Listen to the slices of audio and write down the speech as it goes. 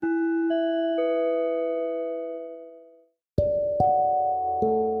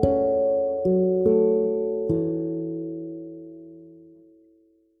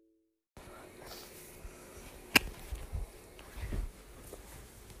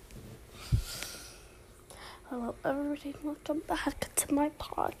Hello everybody, welcome back to my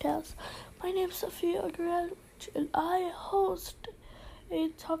podcast. My name is Sophia Gradwich and I host a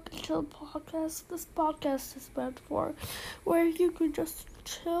Talk and Chill podcast. This podcast is meant for where you can just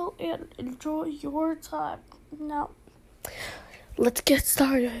chill and enjoy your time. Now, let's get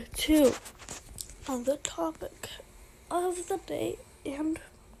started on the topic of the day and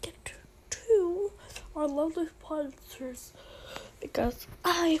get to our lovely sponsors. Because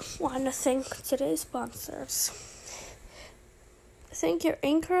I want to thank today's sponsors. Thank you,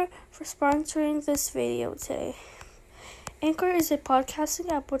 Anchor, for sponsoring this video today. Anchor is a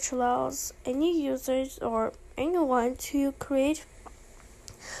podcasting app which allows any users or anyone to create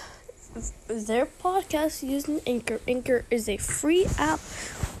their podcast using Anchor. Anchor is a free app,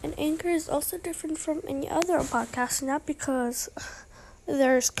 and Anchor is also different from any other podcasting app because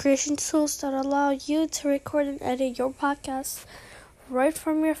there's creation tools that allow you to record and edit your podcast right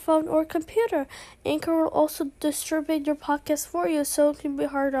from your phone or computer. Anchor will also distribute your podcast for you so it can be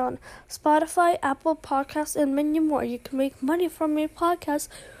heard on Spotify, Apple Podcasts, and many more. You can make money from your podcast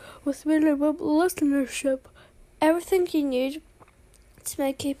with minimum listenership. Everything you need to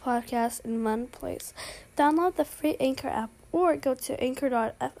make a podcast in one place. Download the free Anchor app or go to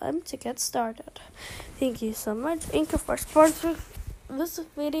anchor.fm to get started. Thank you so much, Anchor, for sponsoring this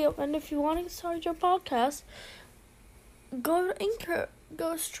video. And if you want to start your podcast, go to Anchor.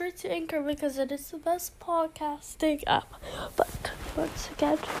 Go straight to Anchor because it is the best podcasting app. But let's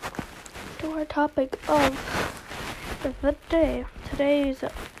get to our topic of the day. Today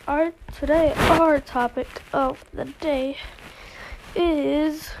our topic of the day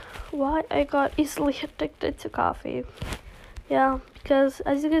is why I got easily addicted to coffee. Yeah, because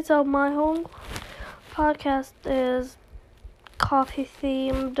as you can tell, my whole podcast is coffee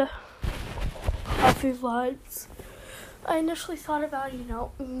themed, coffee vibes. I initially thought about,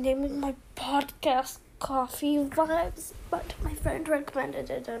 naming my podcast Coffee Vibes, but my friend recommended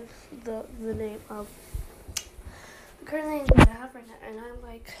it and the name of the current name that I have right now, and I'm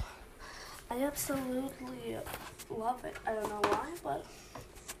like, I absolutely love it. I don't know why, but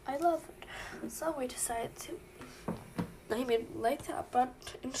I love it. So we decided to name it like that, but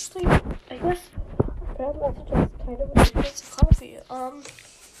initially, I guess apparently it's just kind of addicted to coffee.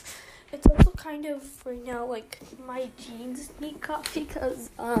 It's also kind of, right now, like, my genes need coffee because,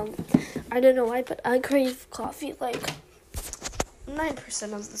 I don't know why, but I crave coffee, like,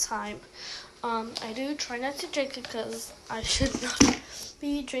 9% of the time. I do try not to drink it because I should not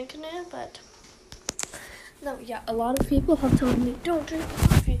be drinking it, but, no, yeah, a lot of people have told me, don't drink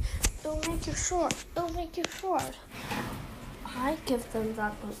coffee, it'll make you short. I give them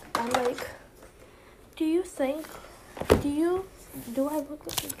that look. I'm like, do I look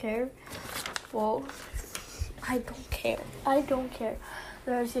like I care? Well, I don't care.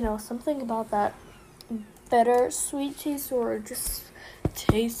 There's, something about that bitter, sweet taste or just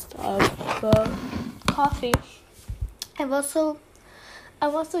taste of the coffee. I'm also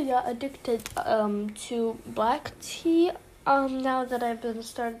addicted to black tea now that I've been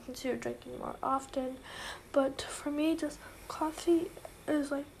starting to drink it more often. But for me, just coffee is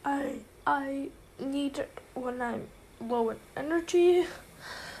like I need it when I'm low in energy,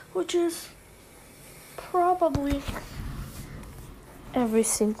 which is probably every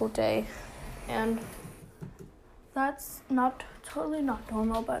single day, and that's totally not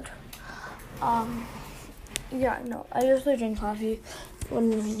normal, but I usually drink coffee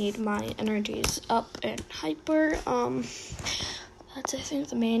when I need my energies up and hyper. That's, I think,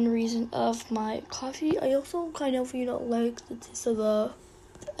 the main reason of my coffee. I also kind of like the taste of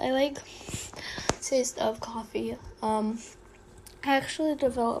taste of coffee. I actually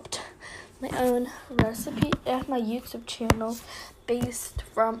developed my own recipe at my YouTube channel based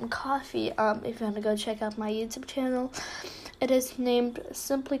from coffee. If you want to go check out my YouTube channel, it is named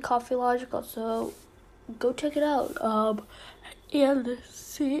Simply Coffee Logical, so go check it out and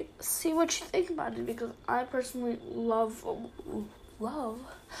see what you think about it, because I personally love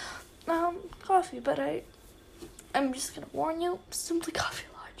coffee, but I'm just gonna warn you, Simply Coffee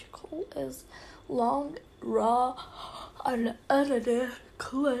Logical is long, raw, unedited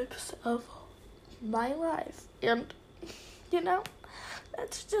clips of my life, and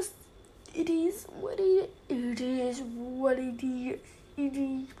that's just, it is what it is.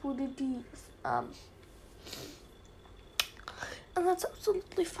 And that's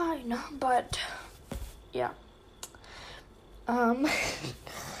absolutely fine, but yeah.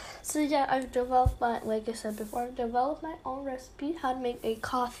 So yeah, I've developed like I said before, I've developed my own recipe, how to make a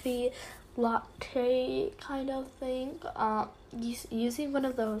coffee latte kind of thing. Using one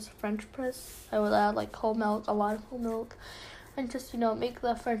of those French press, I would add like whole milk, a lot of whole milk, and just, make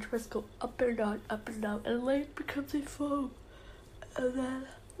the French press go up and down, and later it becomes a foam, and then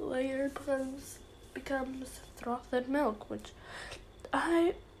later it becomes frothed milk, which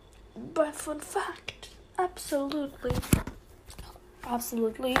by fun fact, absolutely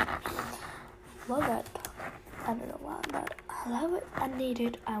love it. I don't know why, but I love it, I need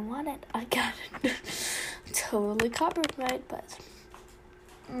it, I want it, I got it. Totally copyright, but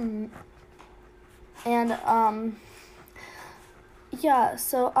yeah,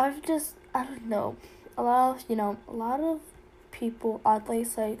 so I don't know, a lot of people, at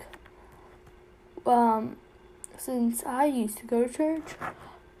least, since I used to go to church,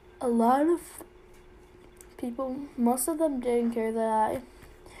 a lot of people, most of them didn't care that I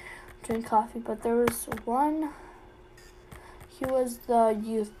drink coffee, but there was one, he was the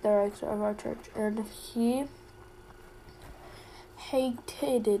youth director of our church, and he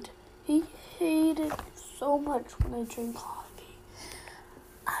hated so much when I drink coffee.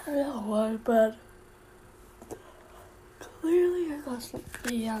 I don't know why, but clearly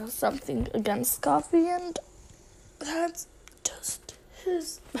he has something against coffee, and that's just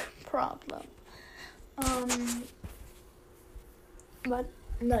his problem. But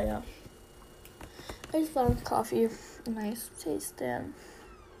no, yeah, I just found coffee a nice taste, and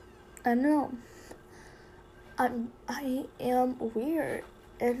I know I am weird,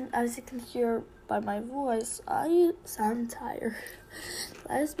 and as you can hear by my voice, I sound tired.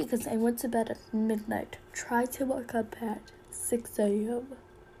 That is because I went to bed at midnight, tried to wake up at 6 a.m.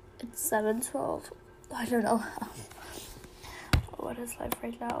 It's 7:12. I don't know what is life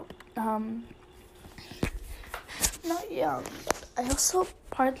right now. Not young. I also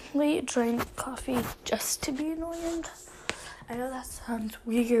partly drink coffee just to be annoying. I know that sounds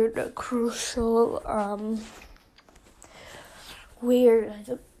weird, crucial,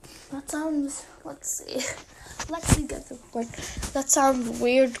 weird. That sounds, let's see, get the point. That sounds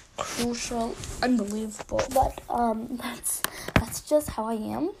weird, crucial, unbelievable, but, that's just how I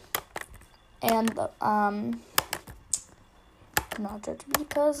am, and, not judging,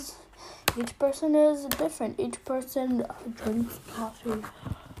 because each person is different. Each person drinks coffee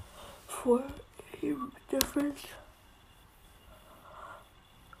for a different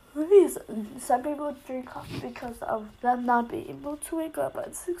reason. Some people drink coffee because of them not being able to wake up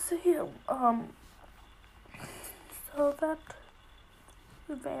at 6 a.m. So that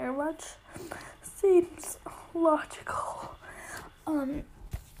very much seems logical.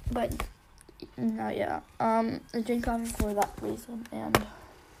 But no, yeah. I drink coffee for that reason, and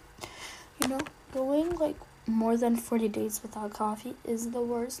going more than 40 days without coffee is the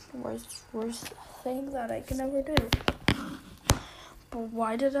worst thing that I can ever do. But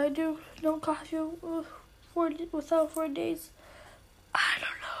why did I do no coffee without 4 days? I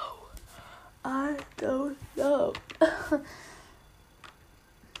don't know. I don't know.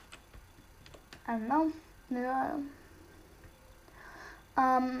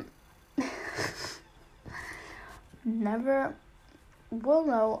 Never will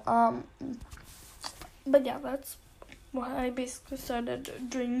know. But yeah, that's why I basically started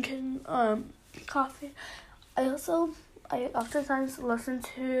drinking coffee. I oftentimes listen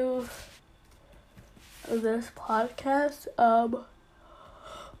to this podcast.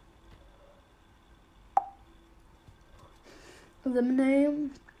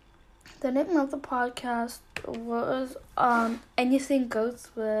 The name of the podcast was Anything Goes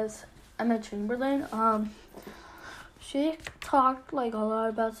with Emma Chamberlain. She talked a lot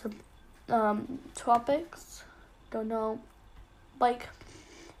about some topics. Don't know,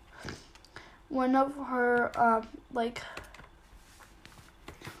 one of her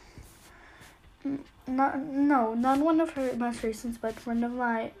not one of her most recent, but one of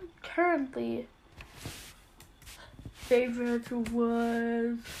my currently favorites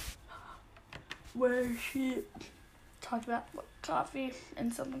was where she talked about coffee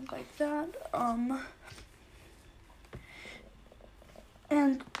and something like that.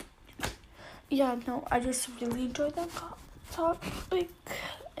 And yeah, no, I just really enjoyed that topic,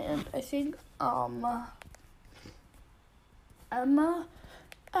 and I think Emma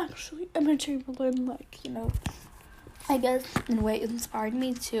Chamberlain, I guess in a way inspired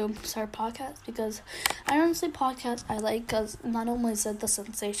me to start a podcast, because I honestly podcast I like, because not only is it the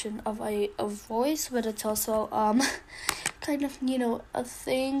sensation of a voice, but it's also kind of a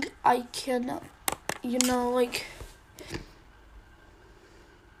thing I can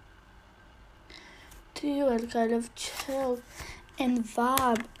do and kind of chill and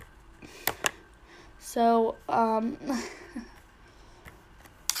vibe. So oh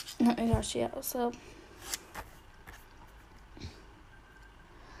my gosh, yeah, so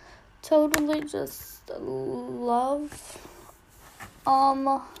totally just love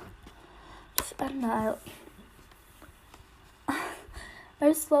I don't know. I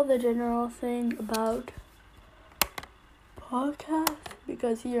just love the general thing about podcasts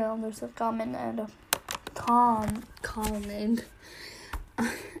because, there's a common and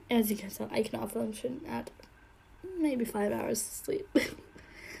as you can tell, I cannot function at maybe 5 hours of sleep.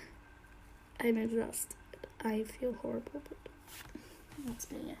 I'm exhausted. I feel horrible, but that's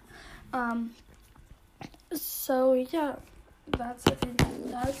me. So yeah, that's the thing.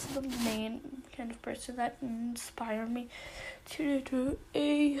 That's the main kind of person that inspired me to do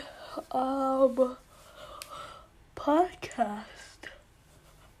a podcast.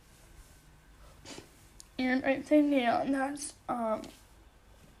 And I think that's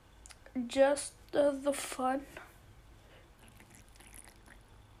just the fun.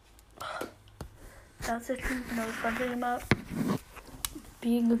 That's the thing, the fun thing about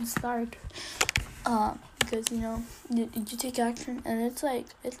being inspired. Because you take action, and it's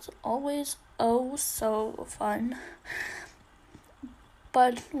always so fun.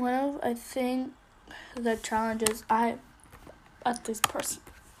 But one of I think the challenges I at least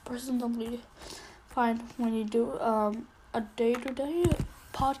personally find when you do a day-to-day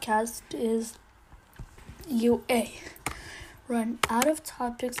podcast is you run out of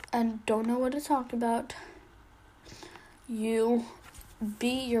topics and don't know what to talk about. Your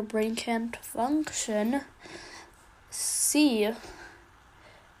brain can't function. C,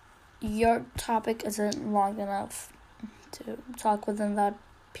 your topic isn't long enough to talk within that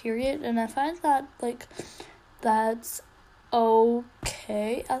period, and I find that that's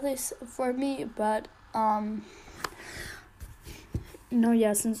okay, at least for me, but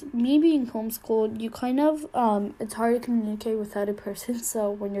since me being homeschooled, you kind of it's hard to communicate without a person, so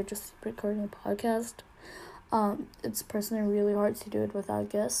when you're just recording a podcast, it's personally really hard to do it without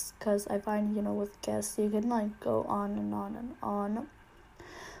guests, because I find, with guests, you can, go on and on and on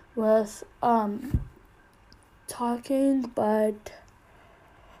with, talking, but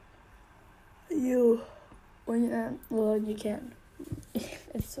you can't.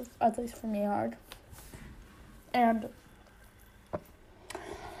 It's, at least for me, hard. And,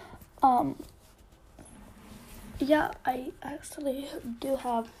 I actually do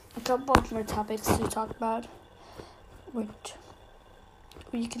have a couple of more topics to talk about, which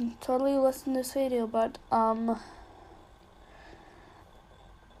you can totally listen to this video, but,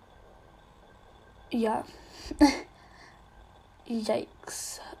 yeah.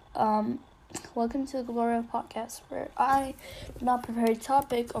 Yikes. Welcome to the Gloria Podcast, where I did not prepare a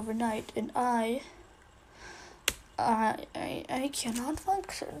topic overnight, and I cannot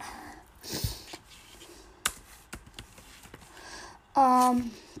function.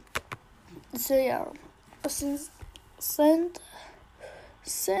 So yeah, since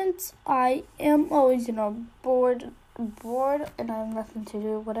I am always, bored and I have nothing to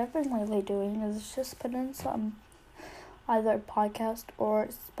do, whatever I'm lately doing is just put in some either podcast or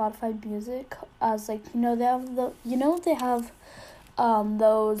Spotify music, as they have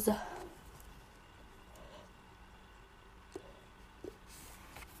those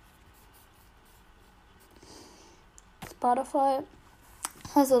Spotify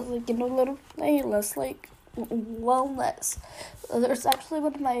has a little playlist wellness. There's actually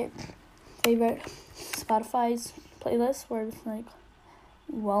one of my favorite Spotify's playlists where it's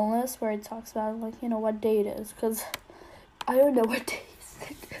wellness, where it talks about what day it is, because I don't know what day is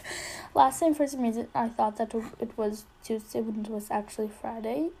it. Last time, for some reason, I thought that it was Tuesday when it was actually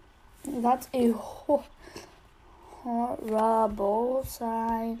Friday. That's a horrible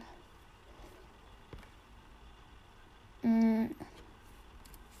sign.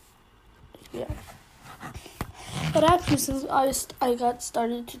 Yeah. But actually, since I got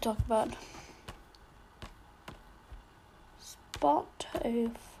started to talk about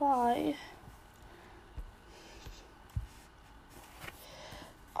Spotify,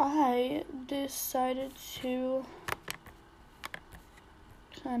 I decided to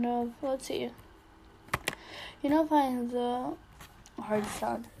kind of, let's see, find the hard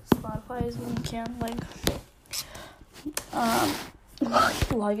sound Spotify is when you can't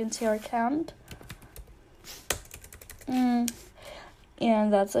log into your account. And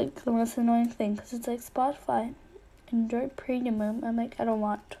that's the most annoying thing, because it's Spotify, Android Premium. I'm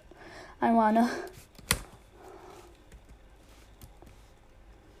I wanna.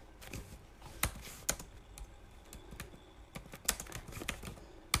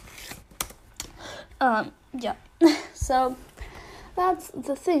 Yeah. So that's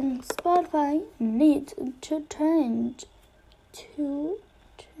the thing. Spotify needs to change.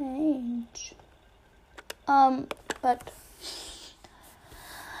 But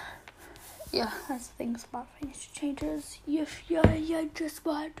yeah, that's the thing Spotify needs to change is if you just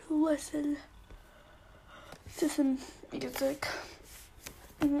want to listen to some music.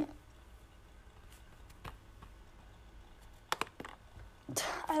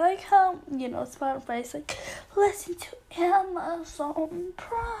 I like how, Spotify is like, listen to Amazon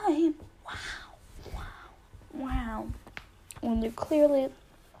Prime. Wow. When you clearly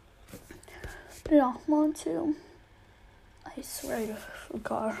do not want to. I swear to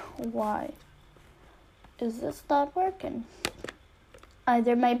God, why is this not working?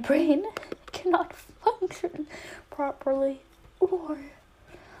 Either my brain cannot function properly, or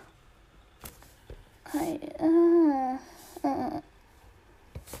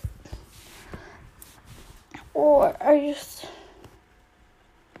are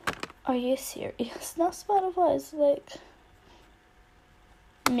you serious? Now Spotify is like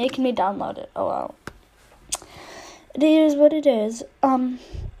making me download it. Oh well. It is what it is.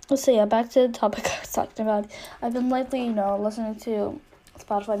 So yeah, back to the topic I was talking about. I've been lately, listening to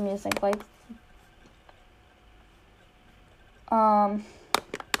Spotify music, like, I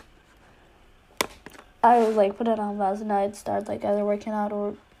would, like, put it on last night, start, like, either working out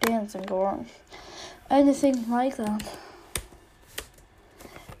or dancing or anything like that.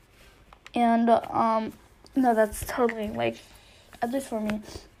 And, no, that's totally, like, at least for me,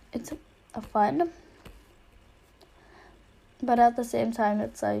 it's a fun. But at the same time,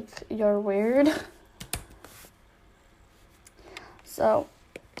 it's like, you're weird. So,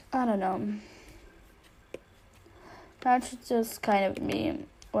 I don't know. That's just kind of me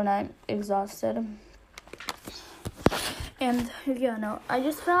when I'm exhausted. And, I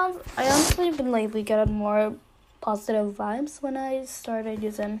honestly have been lately getting more positive vibes when I started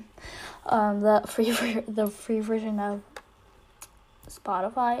using the free version of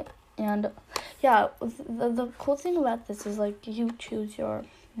Spotify. And yeah, the cool thing about this is, like, you choose your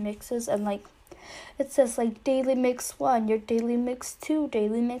mixes, and, like, it says, like, daily mix 1, your daily mix 2,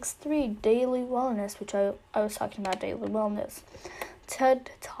 daily mix 3, daily wellness, which I was talking about daily wellness,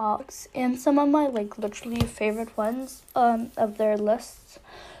 TED Talks, and some of my, like, literally favorite ones of their lists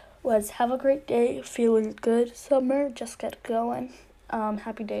was have a great day, feeling good, summer, just get going,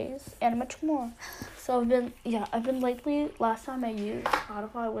 happy days, and much more. So I've been lately, last time I used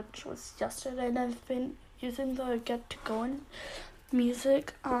Spotify, which was yesterday, and I've been using the Get to Going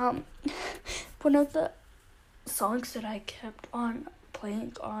music. One of the songs that I kept on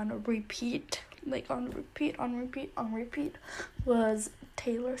playing on repeat, was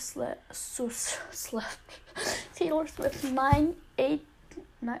Taylor Swift's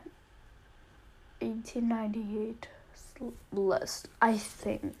 1898 list, I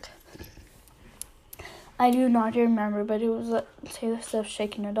think. I do not remember, but it was Taylor Swift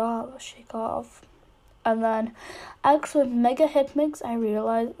Shake Off. And then, actually, Mega Hit Mix, I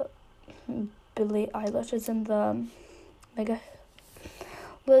realized Billie Eilish is in the Mega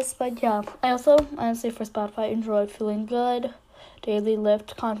list. But yeah, I also, honestly, for Spotify, enjoyed Feeling Good, Daily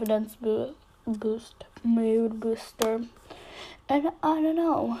Lift, Confidence Boost, Mood Booster, and I don't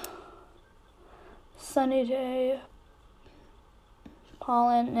know, Sunny Day,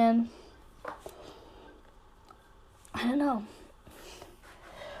 Pollen, and I don't know.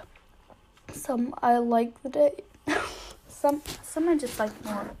 Some I like the day. some I just like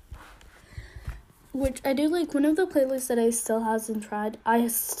more. Which I do like. One of the playlists that I still haven't tried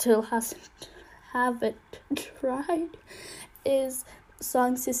is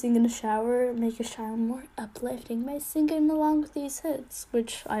songs to sing in the shower, make your shower more uplifting by singing along with these hits,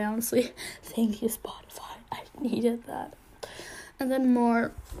 which I honestly thank you, Spotify. I needed that. And then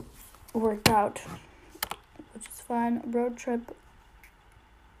more workout, which is fun. Road trip,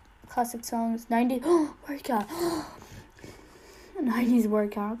 classic songs, 90s workout, 90s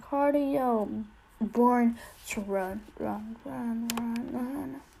workout, cardio, born to run.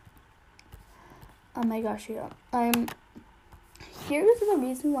 Oh my gosh, yeah. Here's the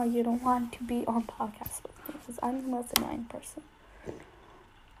reason why you don't want to be on podcasts with me, because I'm the most annoying person.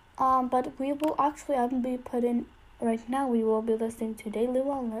 But we will actually, right now we will be listening to Daily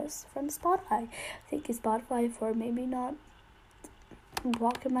Wellness from Spotify. Thank you, Spotify, for maybe not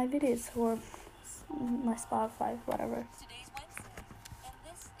blocking my videos or my Spotify, whatever. Today's Wednesday, and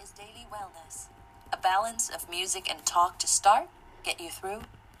this is Daily Wellness. A balance of music and talk to start, get you through,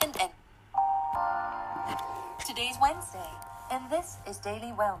 and end. Today's Wednesday, and this is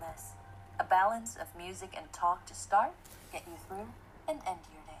Daily Wellness. A balance of music and talk to start, get you through, and end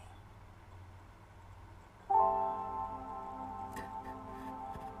your day.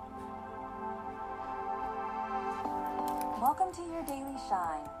 Welcome to your Daily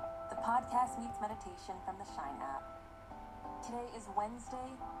Shine. The podcast meets meditation from the Shine app. Today is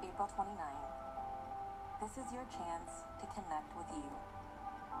Wednesday, April 29th. This is your chance to connect with you.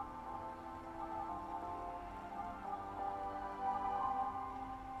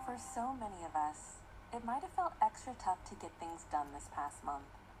 For so many of us, it might have felt extra tough to get things done this past month.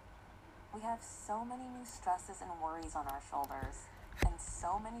 We have so many new stresses and worries on our shoulders, and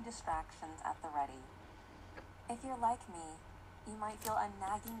so many distractions at the ready. If you're like me, you might feel a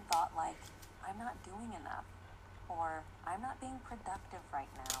nagging thought like, I'm not doing enough, or I'm not being productive right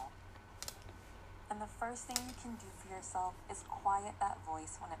now. And the first thing you can do for yourself is quiet that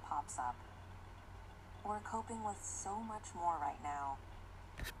voice when it pops up. We're coping with so much more right now.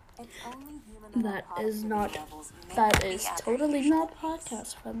 It's only human That is totally not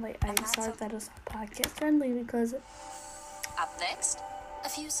podcast friendly. I'm sorry that is not podcast friendly because Up next, a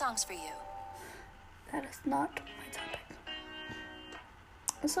few songs for you. that is not my topic.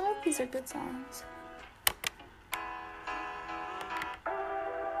 Some of these are good songs.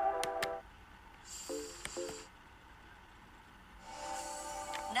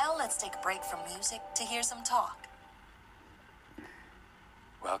 Now let's take a break from music to hear some talk.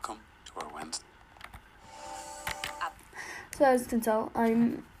 Welcome to our Wednesday. So as you can tell,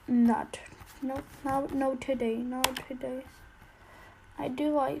 I'm not. No today. I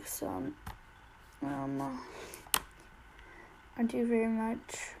do like some. I do very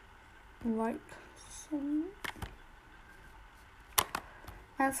much like some.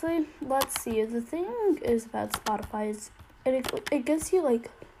 Actually, let's see. The thing is about Spotify is it gives you like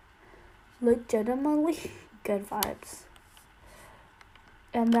legitimately good vibes.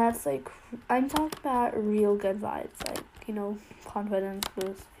 And that's like, I'm talking about real good vibes, like, you know, confidence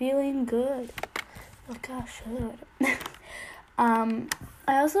boost, feeling good. Like I should.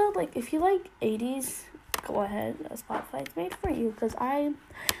 I also, like, if you like 80s, go ahead, Spotify is made for you, because I'm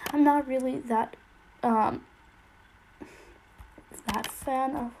not really that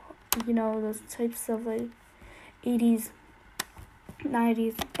fan of, you know, those types of, like, 80s,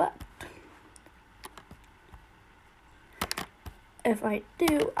 90s, but if I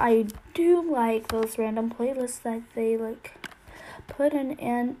do like those random playlists that they like put in,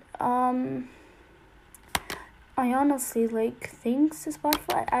 and I honestly like thanks to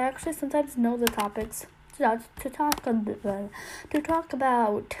Spotify, I actually sometimes know the topics to talk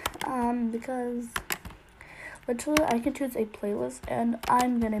about because literally I can choose a playlist and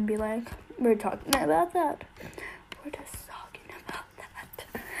I'm gonna be like, we're talking about that. We're just talking about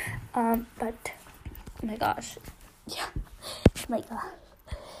that. But oh my gosh, yeah. Like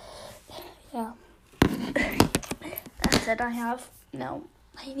yeah. I said I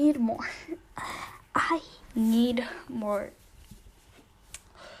need more. I need more.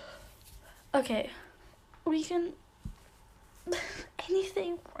 Okay, we can.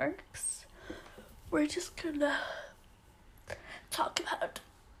 Anything works. We're just gonna talk about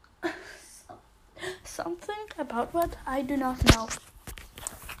something about what I do not know.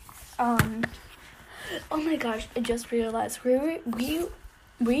 Oh my gosh, I just realized no,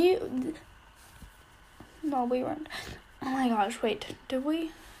 we weren't. Oh my gosh, wait, did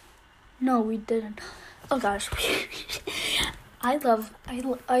we? No, we didn't. Oh gosh, I love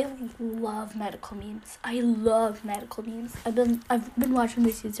medical memes. I love medical memes. I've been watching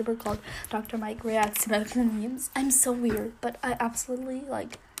this YouTuber called Dr. Mike Reacts to Medical Memes. I'm so weird, but I absolutely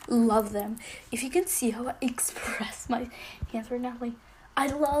love them. If you can see how I express my hands right now, I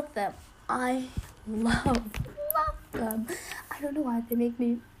love them. I love them. I don't know why they make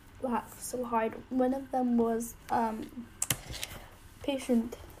me laugh so hard. One of them was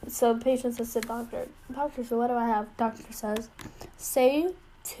patient. So patient says to doctor, so what do I have? Doctor says, say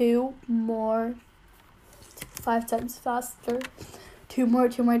 2 more 5 times faster. 2 more.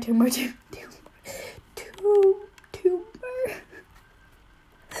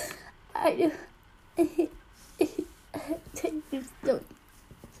 I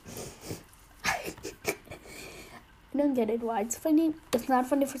don't get it why it's funny. It's not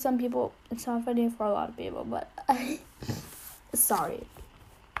funny for some people. It's not funny for a lot of people, but sorry.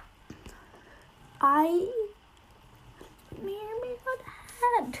 I may or may not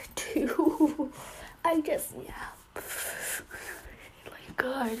had to. I guess, yeah.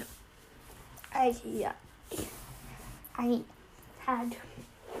 Good. I had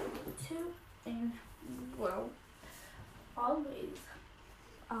to, and well, always.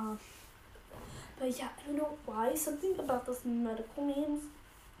 But yeah, I don't know why. Something about those medical memes.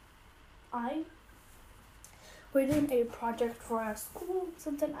 We're doing a project for our school,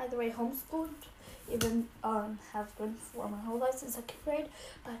 something either way homeschooled, even have been for my whole life since second grade.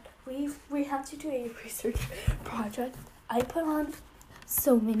 But we have to do a research project. I put on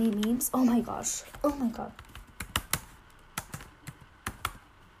so many memes. Oh my gosh.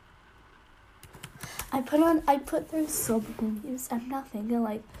 I put their memes. I'm not thinking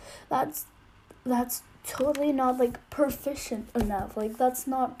like that's totally not like proficient enough. Like that's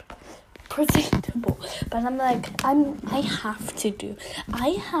not predictable. But I'm like I have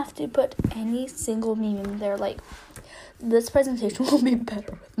to put any single meme in there. Like this presentation will be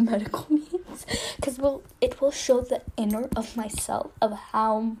better with medical memes because it will show the inner of myself of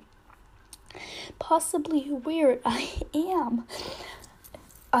how possibly weird I am.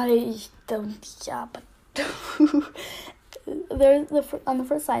 I don't, yeah, but on the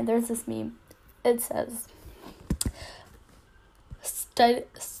first line, there's this meme. It says,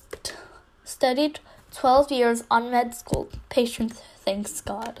 studied 12 years on med school, patient thanks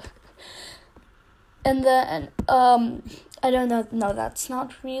God. And then, I don't know, no, that's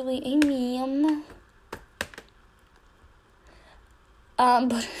not really a meme.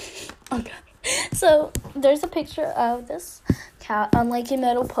 But, okay. So, there's a picture of this cat on like a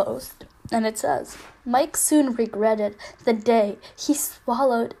metal post, and it says, Mike soon regretted the day he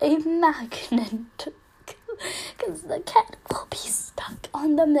swallowed a magnet. Because the cat will be stuck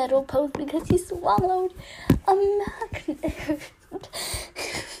on the metal post because he swallowed a magnet.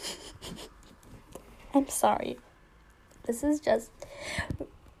 I'm sorry. This is just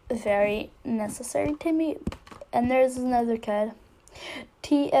very necessary to me. And there's another cat.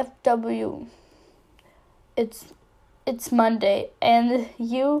 TFW. It's Monday, and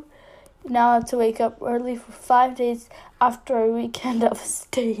you now have to wake up early for 5 days after a weekend of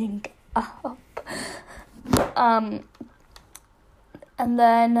staying up. And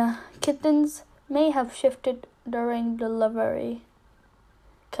then kittens may have shifted during delivery,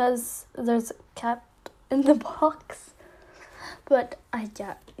 cause there's a cat in the box. But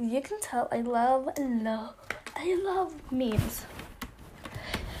you can tell I love memes.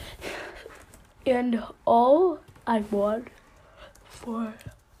 And all I want for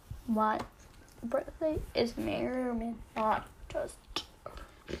my birthday is merriment, not just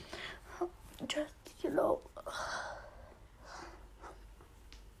you know.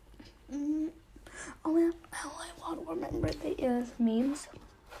 All I want for my birthday is memes,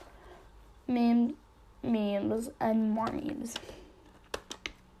 and more memes.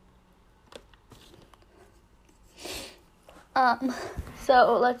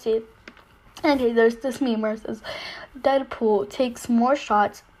 So let's see. And there's this meme where it says, Deadpool takes more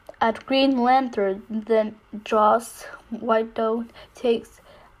shots at Green Lantern than Joss Whedon takes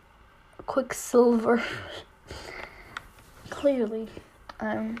Quicksilver. Clearly,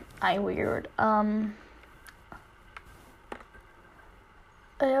 I weird. I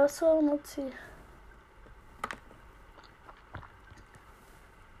also, let's see.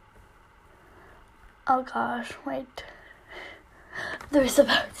 Oh gosh, wait. There's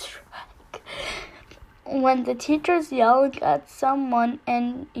about Shrek. When the teacher's yelling at someone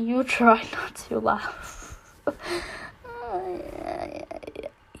and you try not to laugh.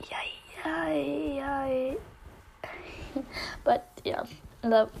 But yeah,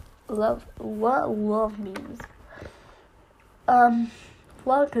 love memes.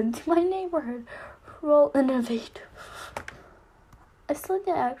 Welcome to my neighborhood. Roll innovate. I still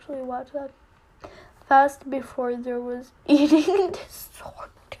didn't actually watch that. Fast before there was eating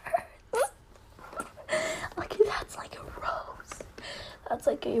disorders. Okay, that's like a rose. That's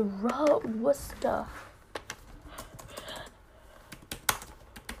like a rose stuff.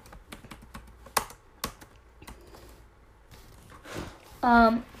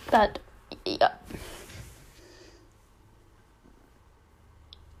 But yeah.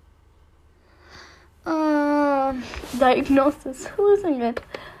 Diagnosis, losing it.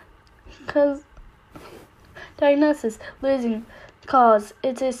 Because diagnosis, losing cause.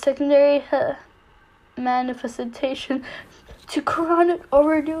 It's a secondary manifestation to chronic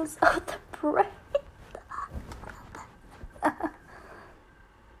overdose of the brain. I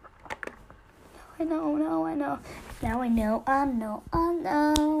know. Now I know.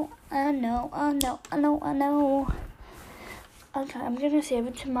 Okay, I'm gonna save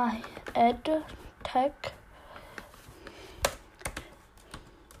it to my ed tech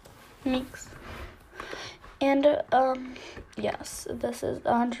mix. And yes, this is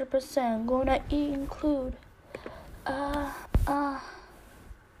 100% gonna include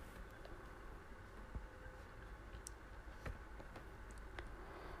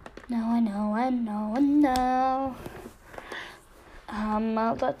Now I know.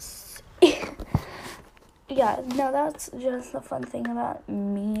 That's yeah, no, that's just the fun thing about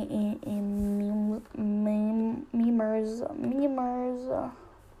me and memers.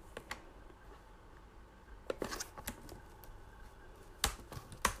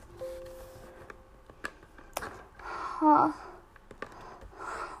 Huh.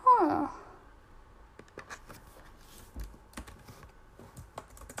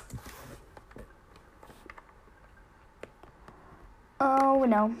 we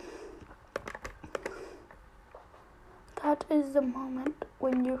know. That is the moment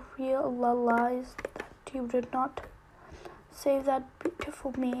when you realize that you did not save that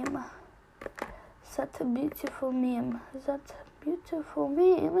beautiful meme. Such a beautiful meme. Such a beautiful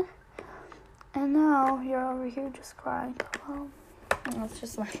meme. And now you're over here just crying. Well, that's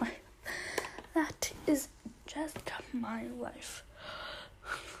just my life. That is just my life.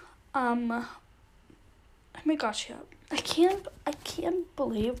 Oh my gosh, yeah. I can't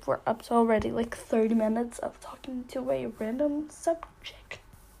believe we're up to already like 30 minutes of talking to a random subject.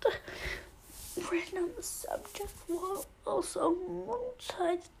 Random subject while also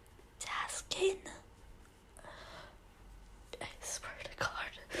multitasking. I swear to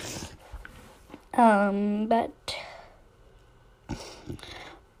God. But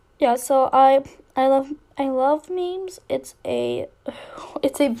yeah, so I love memes. It's a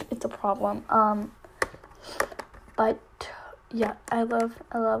problem. But yeah, I love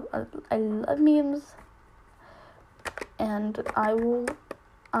memes, and I will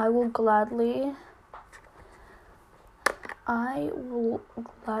gladly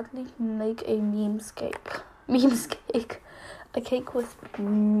make a a cake with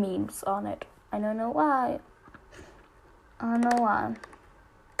memes on it. I don't know why,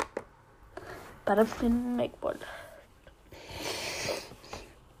 but I'm gonna make one.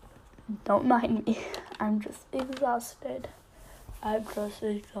 Don't mind me. I'm just exhausted.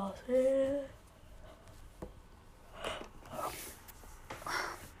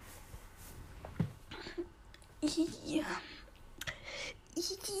 Yeah.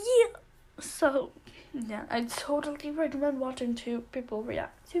 So, yeah, I totally recommend watching two people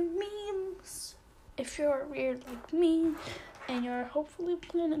react to memes. If you're weird like me, and you're hopefully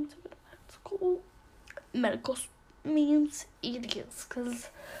planning to go to school, medical memes, idiots, because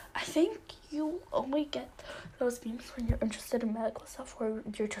I think you only get those memes when you're interested in medical stuff, where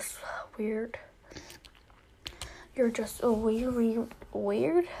you're just weird. You're just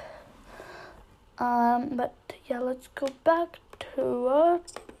weird. But yeah, let's go back to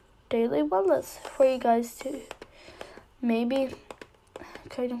daily wellness for you guys to maybe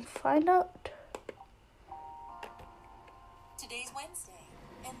kind of find out. Today's Wednesday,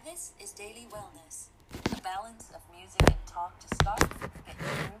 and this is Daily Wellness, a balance of music and talk to start, get you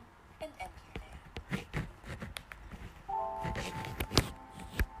through, and end your day.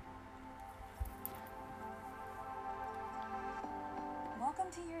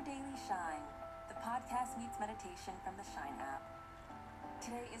 Welcome to your Daily Shine. The podcast meets meditation from the Shine app.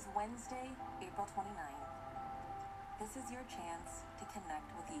 Today is Wednesday, April 29th. This is your chance to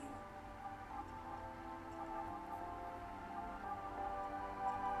connect with you.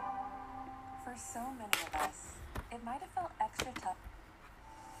 For so many of us, it might have felt extra tough.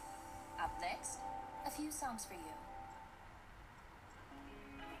 Up next, a few songs for you.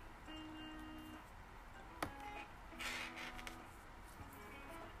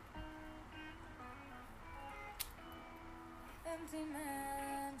 Empty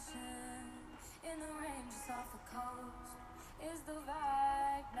mansions in the ranges off the coast is the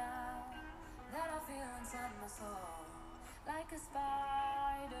vibe now that I feel inside my soul. Like a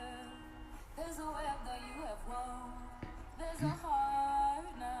spider, there's a web that you have wove. There's a heart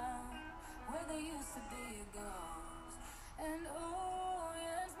now where there used to be a ghost. And oh,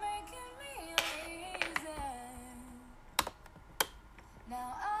 yeah, it's making me uneasy.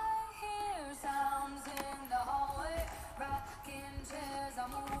 Now I hear sounds in the hallway, rocking chairs are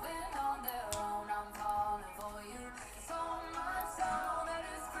moving on their own. I'm calling for you. So much so that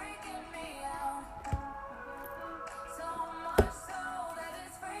it's freaking me out. So much so that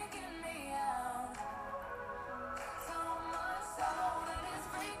it's freaking me out. So much so that it's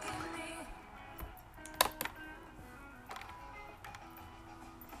freaking me.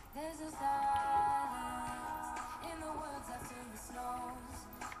 There's a silence in the woods after the snows.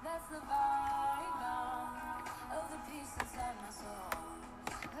 That's the vibe now of the peace inside my soul.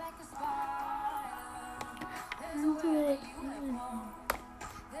 Like a spider, there's a way that you have won.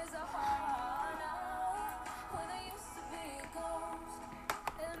 There's a heart now where there used to be a ghost.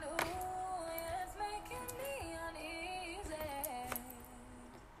 And ooh, yeah, it's making me uneasy.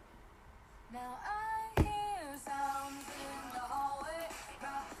 Now I hear sounds in the hallway,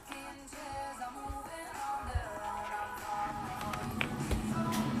 rocking chairs are moving on their own. I'm calling for you. So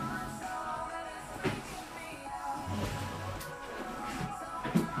much so that it's freaking me out. So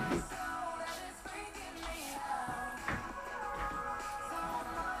much so that it's freaking me out. So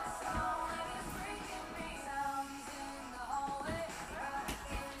much so that it's freaking me out. Sounds in the hallway,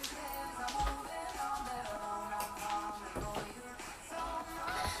 rocking chairs are moving on their own. I'm calling for you. So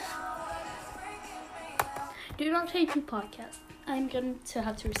much so that it's freaking me out. Do not take two podcasts. I'm going to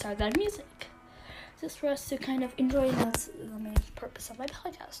have to restart that music just for us to kind of enjoy, and that's the main purpose of my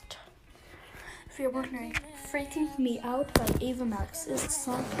podcast. If you're wondering, Freaking Me Out by Ava Max is the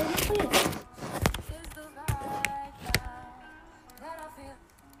song I'm playing.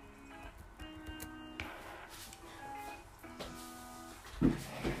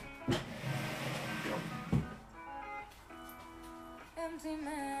 Empty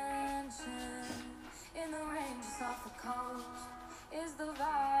mansion in the ranges off the coast is the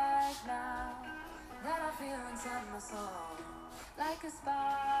vibe now that I feel inside my soul. Like a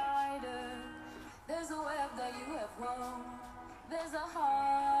spider, there's a web that you have wove. There's a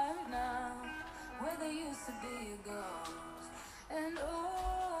heart now where there used to be a ghost. And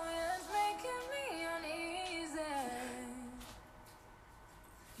oh, it's making me uneasy.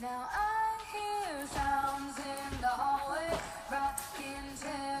 Now I hear sounds in the hallway, rocking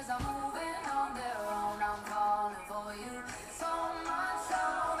chairs are moving on their own. I'm calling for you, so much so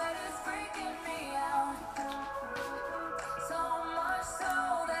that it's freaking me out. So much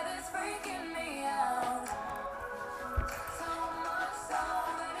so that it's freaking me out. So much so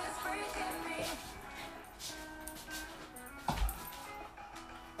that it's freaking me.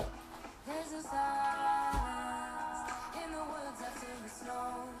 There's a silence in the woods after the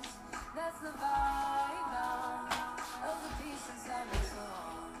snows. That's the vibe now of the peace inside my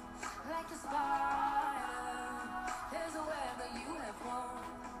soul. Like a spider, there's a web that you have wove.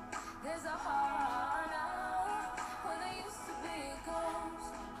 There's a heart now where there used to be a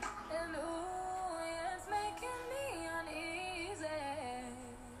ghost. And ooh, yeah, it's making me uneasy.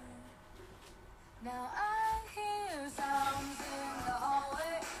 Now I hear sounds in the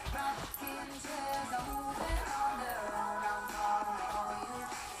hallway, rocking chairs are moving on their own. I'm calling for you,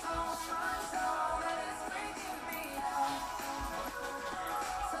 so much so that it's freaking me out.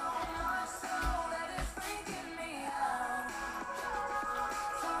 So much so that it's freaking me out.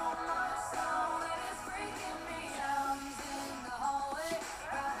 So much so that it's freaking me out. In the hallway,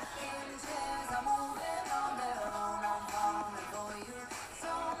 rocking chairs are moving on their own. I'm calling for you,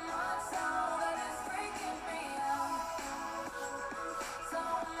 so much so that it's freaking me out. So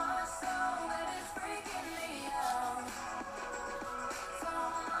much so that it's freaking me out. So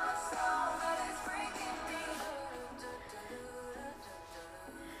much so that it's freaking me.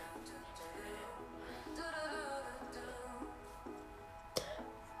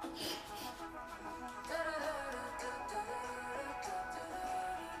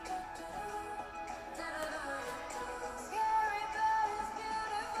 Scary but it's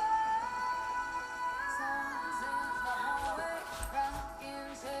beautiful. Sounds in the hallway,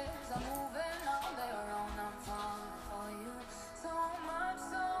 rocking chairs are moving on their own. I'm falling for you, so much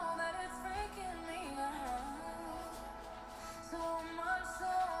so that it's freaking me out. So much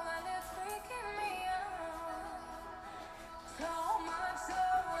so that it's freaking me out. So much so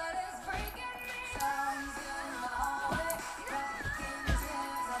that it's freaking me out. Sounds in the hallway, rocking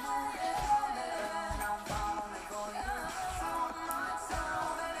chairs are moving on their own. I'm falling for you, so much so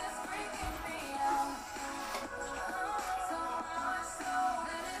that it's freaking me out. So much so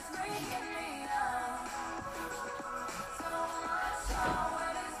that it's freaking me out. So much so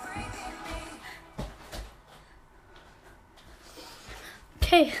that it's freaking me.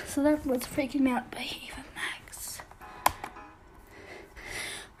 Okay, so that was Freaking Me Out by Ava Max.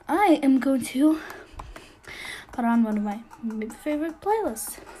 I am going to put on one of my favorite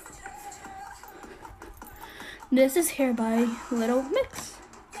playlists. This is Here by Little Mix.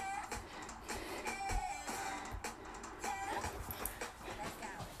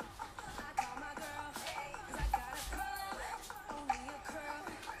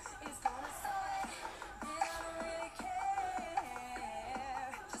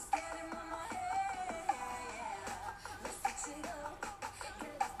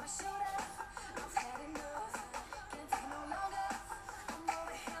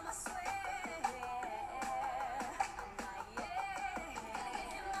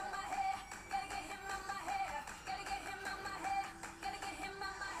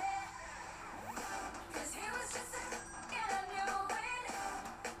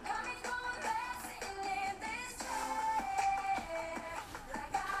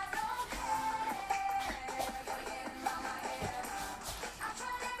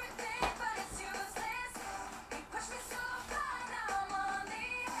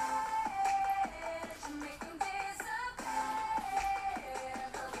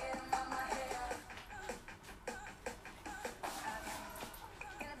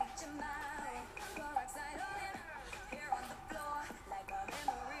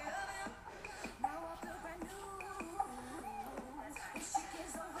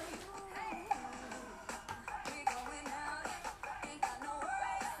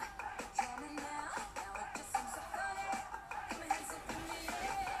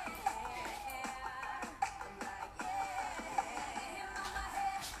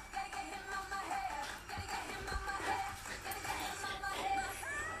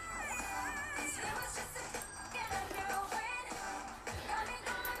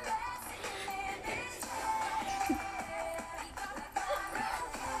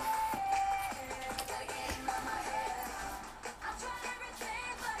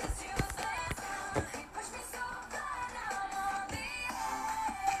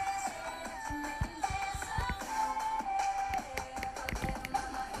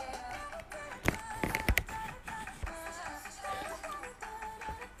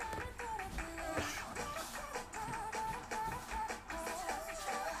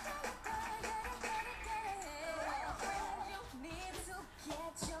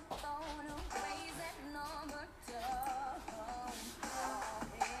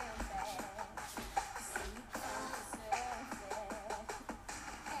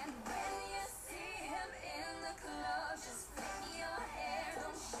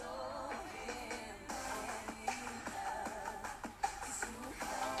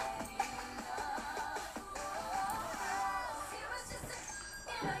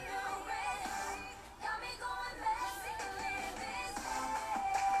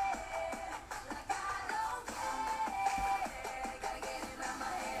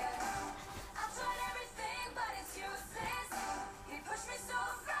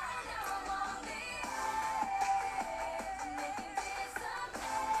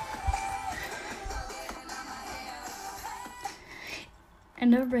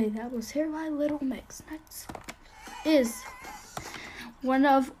 And everybody, that was Here by Little Mix. Next song is one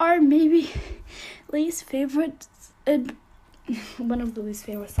of our maybe least favorite, one of the least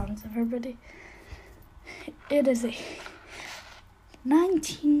favorite songs of everybody. It is a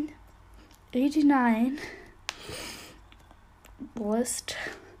 1989 list.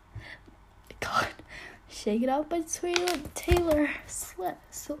 God, Shake It Out by Taylor Swift.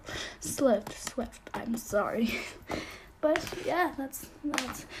 I'm sorry. But yeah, that's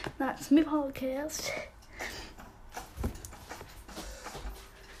me podcast.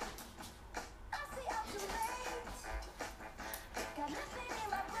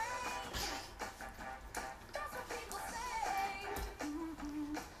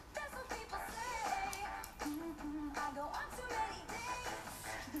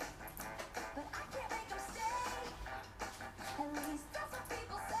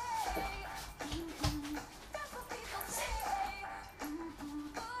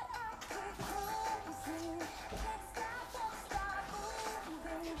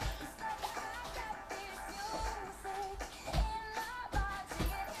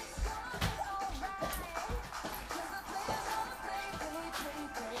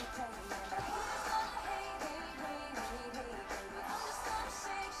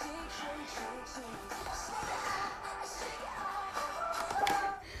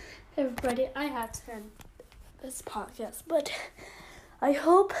 Everybody, I had to end this podcast, but I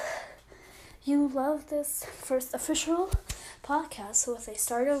hope you love this first official podcast with a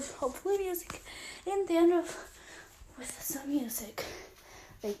start of hopefully music and the end of with some music.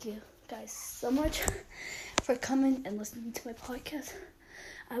 Thank you guys so much for coming and listening to my podcast.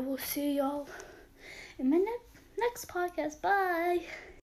 I will see y'all in my next podcast. Bye.